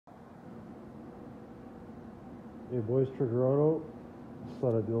Hey boys, Trigger Auto. Just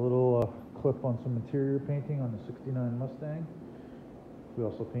thought I'd do a little clip on some interior painting on the '69 Mustang. We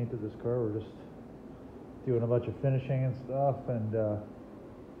also painted this car. We're just doing a bunch of finishing and stuff, and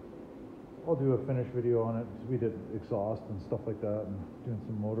I'll do a finish video on it. We did exhaust and stuff like that, and doing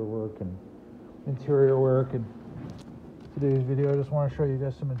some motor work and interior work. And today's video, I just want to show you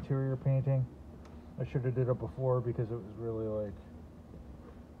guys some interior painting. I should have did it before because it was really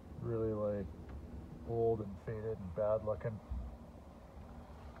old and faded and bad looking.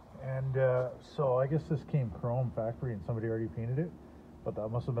 And so I guess this came chrome factory and somebody already painted it, but that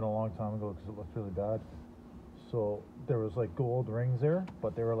must have been a long time ago because it looked really bad. So there was like gold rings there,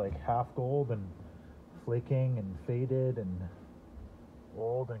 but they were like half gold and flaking and faded and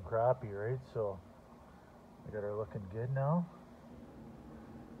old and crappy, right? So I got her looking good now.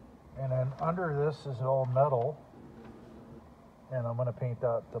 And then under this is all metal, and I'm going to paint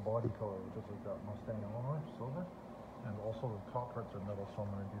that the body color, which is like that Mustang Eleanor silver, and also the top parts are metal, so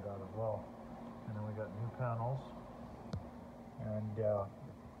I'm going to do that as well. And then we got new panels, and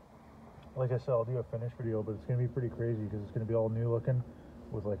like I said, I'll do a finish video, but it's going to be pretty crazy because it's going to be all new looking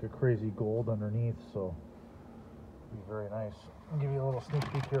with like a crazy gold underneath, so it'll be very nice. I'll give you a little sneak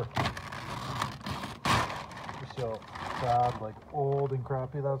peek here. You see how bad, like old and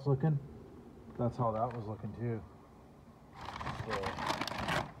crappy that's looking? That's how that was looking too. So,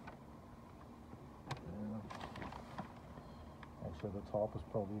 yeah. Actually, the top is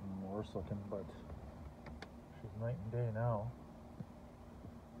probably even worse looking, but she's night and day now.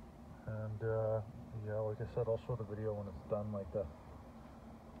 And yeah, like I said, I'll show the video when it's done, like the.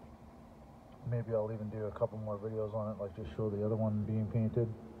 Maybe I'll even do a couple more videos on it, like just show the other one being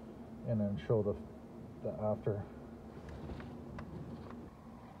painted, and then show the after.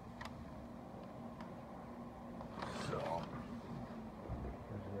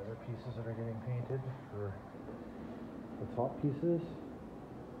 Pieces that are getting painted for the top pieces.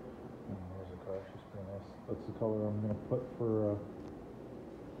 And there's a car, she's pretty nice. That's the color I'm going to put for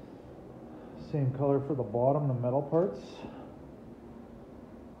same color for the bottom, the metal parts.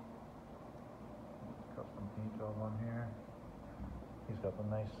 Custom paint job on here. He's got the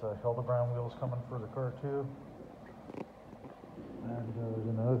nice Hildebrand wheels coming for the car too. And there's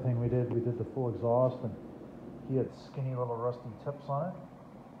another thing we did the full exhaust, and he had skinny little rusty tips on it.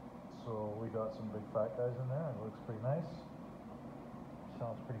 So we got some big fat guys in there. It looks pretty nice.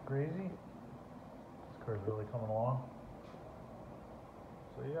 Sounds pretty crazy. This car's really coming along.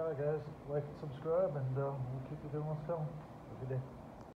 So yeah, guys, like and subscribe, and we'll keep you doing what's coming. Have a good day.